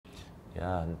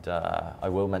Yeah, and I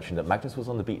will mention that Magnus was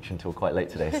on the beach until quite late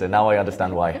today, so now I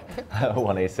understand why.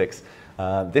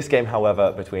 1a6. This game,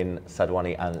 however, between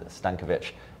Sadhwani and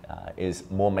Stankovic is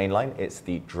more mainline. It's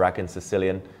the Dragon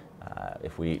Sicilian.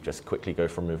 If we just quickly go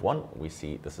from move 1, we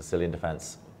see the Sicilian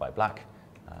defense by black,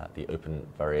 the open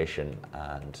variation,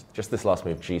 and just this last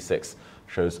move, g6,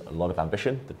 shows a lot of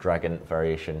ambition. The Dragon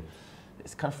variation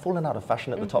is kind of fallen out of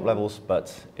fashion at the top levels,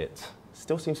 but it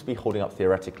still seems to be holding up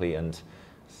theoretically, and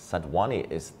Sadhwani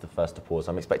is the first to pause.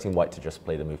 I'm expecting white to just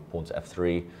play the move pawn to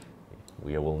f3.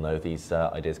 We all know these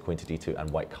ideas, queen to d2 and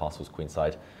white castles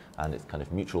queenside, and it's kind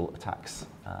of mutual attacks.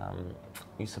 Are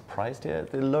you surprised here,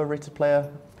 the lower rated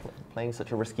player playing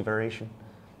such a risky variation?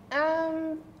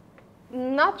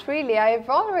 Not really. I've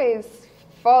always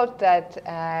thought that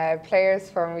players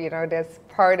from this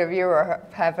part of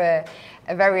Europe have a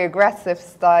very aggressive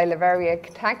style, a very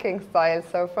attacking style.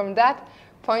 So from that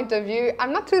point of view,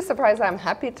 I'm not too surprised. I'm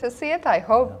happy to see it. I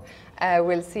hope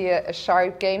we'll see a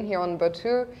sharp game here on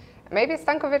Batu. Maybe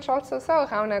Stankovic also saw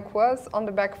Raunak was on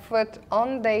the back foot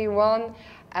on day one.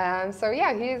 So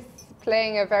yeah, he's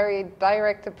playing a very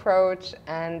direct approach,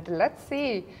 and let's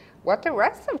see what the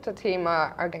rest of the team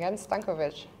are against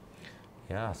Stankovic.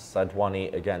 Yeah,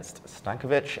 Sadhwani against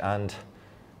Stankovic, and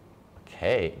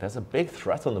okay, there's a big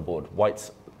threat on the board.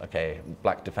 White's, okay,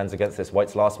 black defends against this.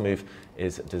 White's last move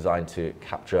is designed to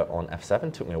capture on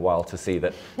f7. Took me a while to see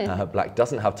that black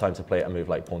doesn't have time to play a move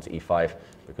like pawn to e5,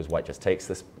 because white just takes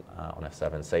this on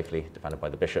f7 safely, defended by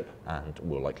the bishop, and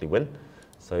will likely win.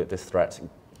 So this threat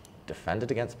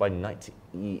defended against by knight to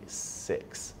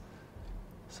e6.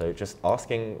 So just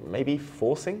asking, maybe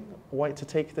forcing white to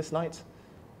take this knight,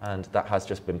 and that has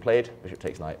just been played. Bishop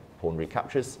takes knight, pawn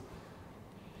recaptures.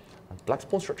 And black's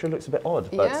pawn structure looks a bit odd.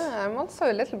 But yeah, I'm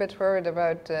also a little bit worried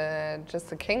about just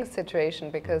the king situation,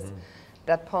 because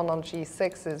that pawn on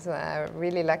g6 is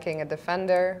really lacking a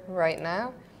defender right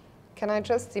now. Can I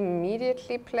just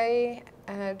immediately play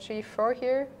g4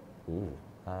 here? Ooh,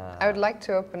 I would like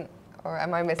to open, or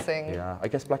am I missing? Yeah, I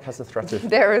guess black has the threat of...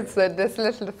 There is this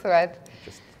little threat.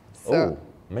 Oh,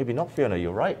 maybe not, Fiona,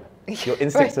 you're right. Your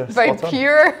instincts are by spot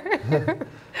pure,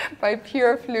 by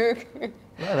pure fluke.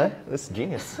 No, that's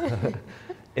genius.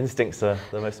 Instincts are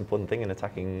the most important thing in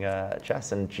attacking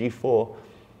chess, and g4,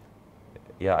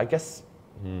 yeah, I guess,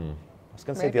 I was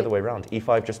going to say the other way around.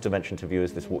 e5, just to mention to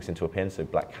viewers, this walks into a pin, so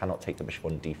black cannot take the bishop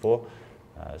on d4,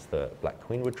 as the black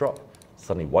queen would drop.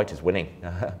 Suddenly white is winning,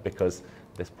 because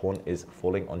this pawn is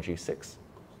falling on g6.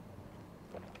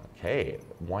 Okay,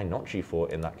 why not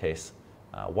g4 in that case?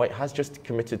 White has just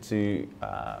committed to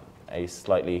a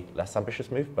slightly less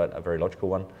ambitious move, but a very logical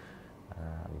one.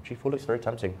 G4 looks very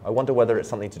tempting. I wonder whether it's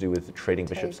something to do with trading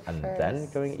bishops and then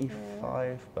going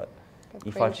e5, but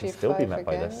e5 can still be met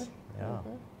by this. Yeah.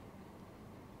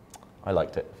 I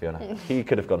liked it, Fiona. He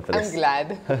could have gone for this. I'm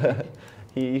glad.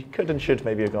 He could and should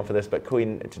maybe have gone for this, but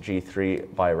queen to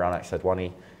g3 by Raunak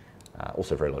Sadhwani,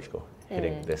 also very logical,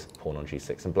 hitting this pawn on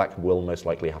g6. And black will most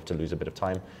likely have to lose a bit of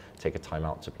time, take a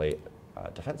timeout to play a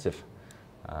defensive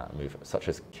move, such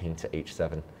as king to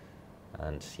h7.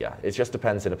 And yeah, it just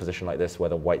depends in a position like this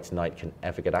whether white's knight can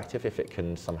ever get active. If it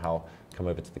can somehow come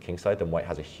over to the king side, then white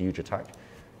has a huge attack.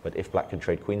 But if black can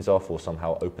trade queens off or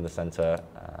somehow open the center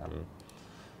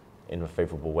in a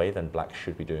favorable way, then black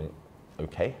should be doing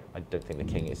okay. I don't think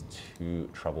the king is too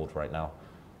troubled right now.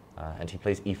 And he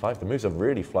plays e5. The moves are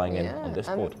really flying in on this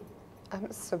board.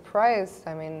 I'm surprised.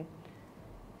 I mean,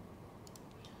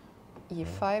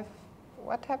 e5,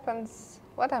 what happens?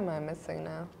 What am I missing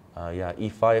now? Yeah,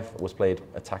 e5 was played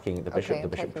attacking the bishop. The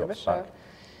bishop drops back.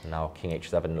 Now king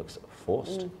h7 looks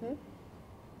forced.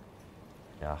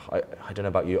 Yeah, I don't know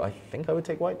about you. I think I would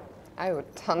take white. I would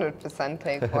 100%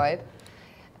 take white.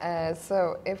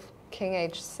 So if king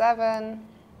h7,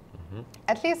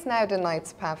 at least now the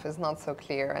knight's path is not so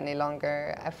clear any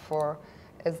longer. f4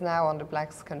 is now on the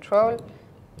black's control.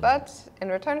 But in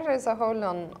return there's a hole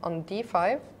on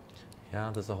d5. Yeah,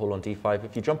 there's a hole on d5.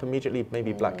 If you jump immediately,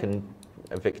 maybe black can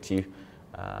evict you.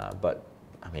 But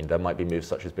I mean, there might be moves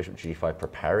such as bishop g5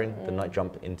 preparing the knight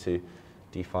jump into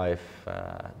d5.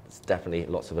 There's definitely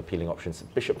lots of appealing options.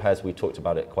 Bishop pairs, we talked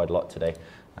about it quite a lot today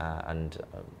and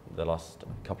the last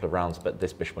couple of rounds, but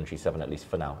this bishop on g7, at least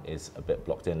for now, is a bit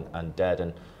blocked in and dead.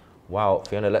 And wow,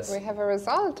 Fiona, we have a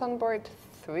result on board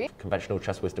 3. Conventional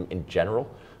chess wisdom in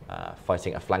general,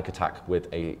 fighting a flank attack with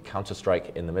a counter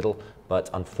strike in the middle, but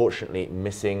unfortunately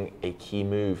missing a key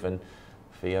move. And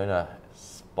Fiona,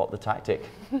 spot the tactic.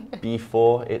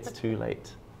 b4, it's too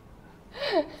late.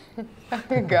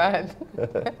 Oh God.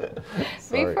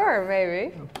 B4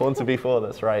 maybe. Pawn to b4,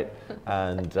 that's right.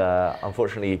 And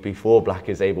unfortunately, before black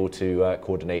is able to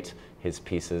coordinate his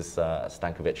pieces,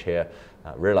 Stankovic here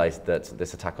realized that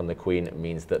this attack on the queen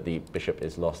means that the bishop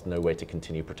is lost, no way to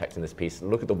continue protecting this piece.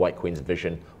 Look at the white queen's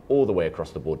vision all the way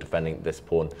across the board defending this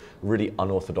pawn. Really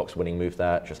unorthodox winning move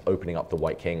there, just opening up the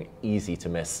white king, easy to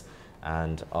miss.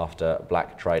 And after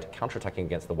black tried counterattacking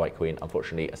against the white queen,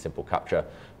 unfortunately a simple capture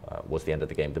was the end of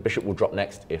the game. The bishop will drop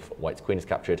next if white's queen is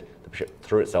captured. The bishop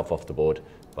threw itself off the board,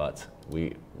 but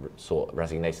we saw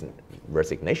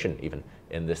resignation even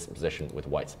in this position with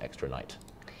white's extra knight.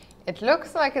 It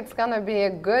looks like it's going to be a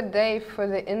good day for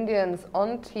the Indians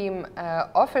on team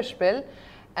Offerspiel.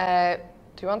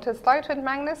 Do you want to start with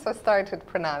Magnus or start with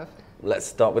Pranav? Let's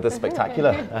start with the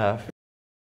spectacular